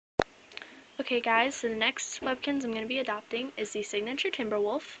Okay guys, so the next Webkinz I'm going to be adopting is the signature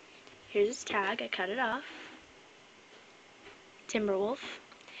Timberwolf. Here's his tag, I cut it off. Timberwolf.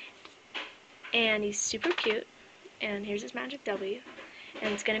 And he's super cute. And here's his magic W.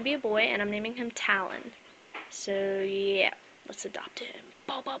 And it's going to be a boy, and I'm naming him Talon. So yeah, let's adopt him.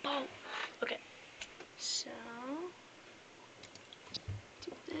 Bow, bow, bow. Okay, so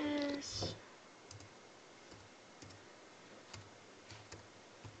do this.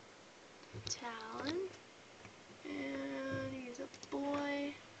 Talon. And he's a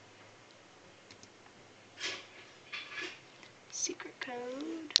boy. Secret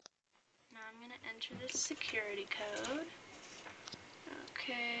code. Now I'm going to enter this security code.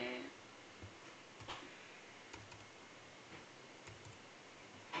 Okay.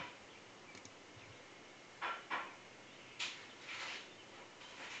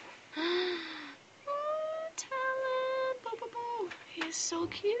 Oh, Talon! Boo, boo, boo. He's so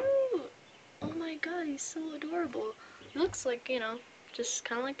cute! Oh my god, he's so adorable. He looks like, you know, just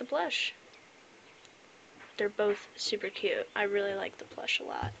kind of like the plush. They're both super cute. I really like the plush a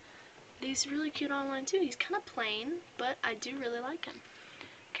lot. But he's really cute online too. He's kind of plain, but I do really like him.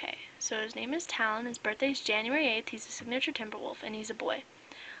 Okay, so his name is Talon. His birthday is January 8th. He's a signature Timberwolf, and he's a boy.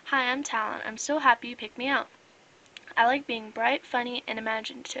 Hi, I'm Talon. I'm so happy you picked me out. I like being bright, funny, and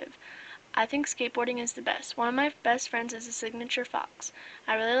imaginative. I think skateboarding is the best. One of my best friends is a signature fox.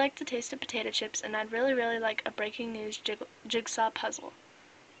 I really like the taste of potato chips, and I'd really, really like a breaking news jigsaw puzzle.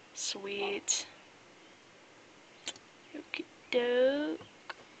 Sweet. Okie doke.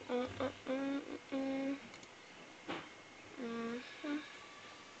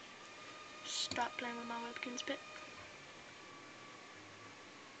 Stop playing with my Webkinz bit.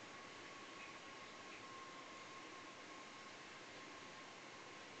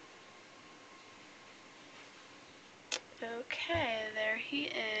 Okay, there he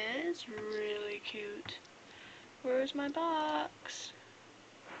is. Really cute. Where's my box?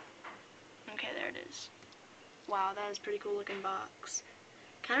 Okay, there it is. Wow, that is a pretty cool looking box.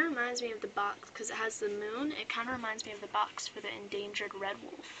 Kind of reminds me of the box, because it has the moon, it kind of reminds me of the box for the endangered red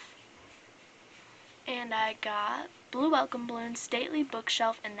wolf. And I got Blue Welcome Balloon, Stately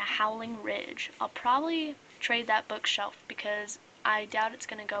Bookshelf, and the Howling Ridge. I'll probably trade that bookshelf because I doubt it's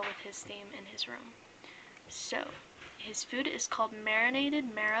going to go with his theme in his room. So, his food is called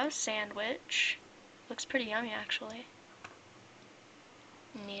Marinated Marrow Sandwich. Looks pretty yummy, actually.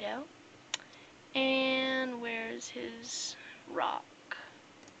 Neato. And where's his rock?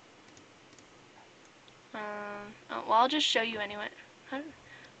 Oh, well, I'll just show you anyway. What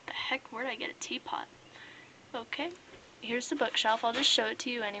the heck? Where did I get a teapot? Okay, here's the bookshelf. I'll just show it to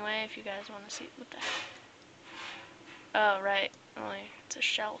you anyway if you guys want to see what the heck. Oh, right. Only it's a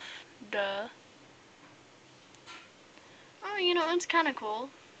shelf. Duh. Oh, you know, it's kind of cool.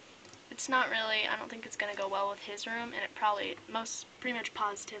 It's not really, I don't think it's going to go well with his room, and it probably, pretty much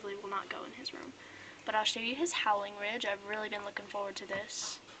positively will not go in his room. But I'll show you his Howling Ridge. I've really been looking forward to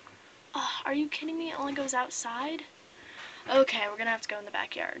this. Oh, are you kidding me? It only goes outside? Okay, we're going to have to go in the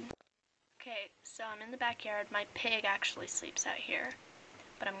backyard. Okay, so I'm in the backyard. My pig actually sleeps out here.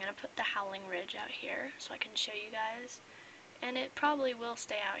 But I'm going to put the Howling Ridge out here so I can show you guys. And it probably will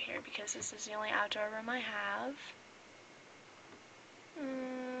stay out here because this is the only outdoor room I have.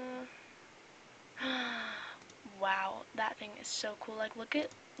 Wow, that thing is so cool. Like, look at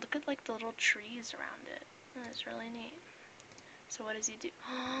like the little trees around it. That's really neat. So what does he do?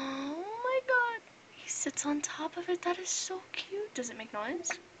 Oh my god! He sits on top of it. That is so cute. Does it make noise?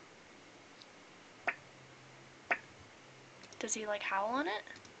 Does he like howl on it?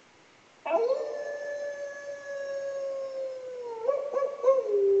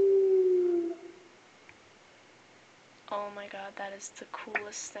 Oh my god, that is the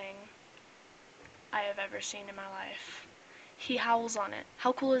coolest thing I have ever seen in my life. He howls on it.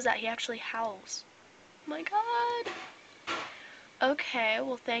 How cool is that? He actually howls. Oh my god! Okay,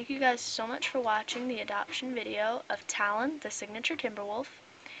 well thank you guys so much for watching the adoption video of Talon, the signature Timberwolf.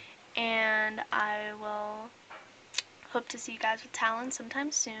 And I will hope to see you guys with Talon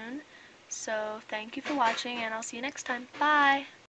sometime soon. So thank you for watching, and I'll see you next time. Bye!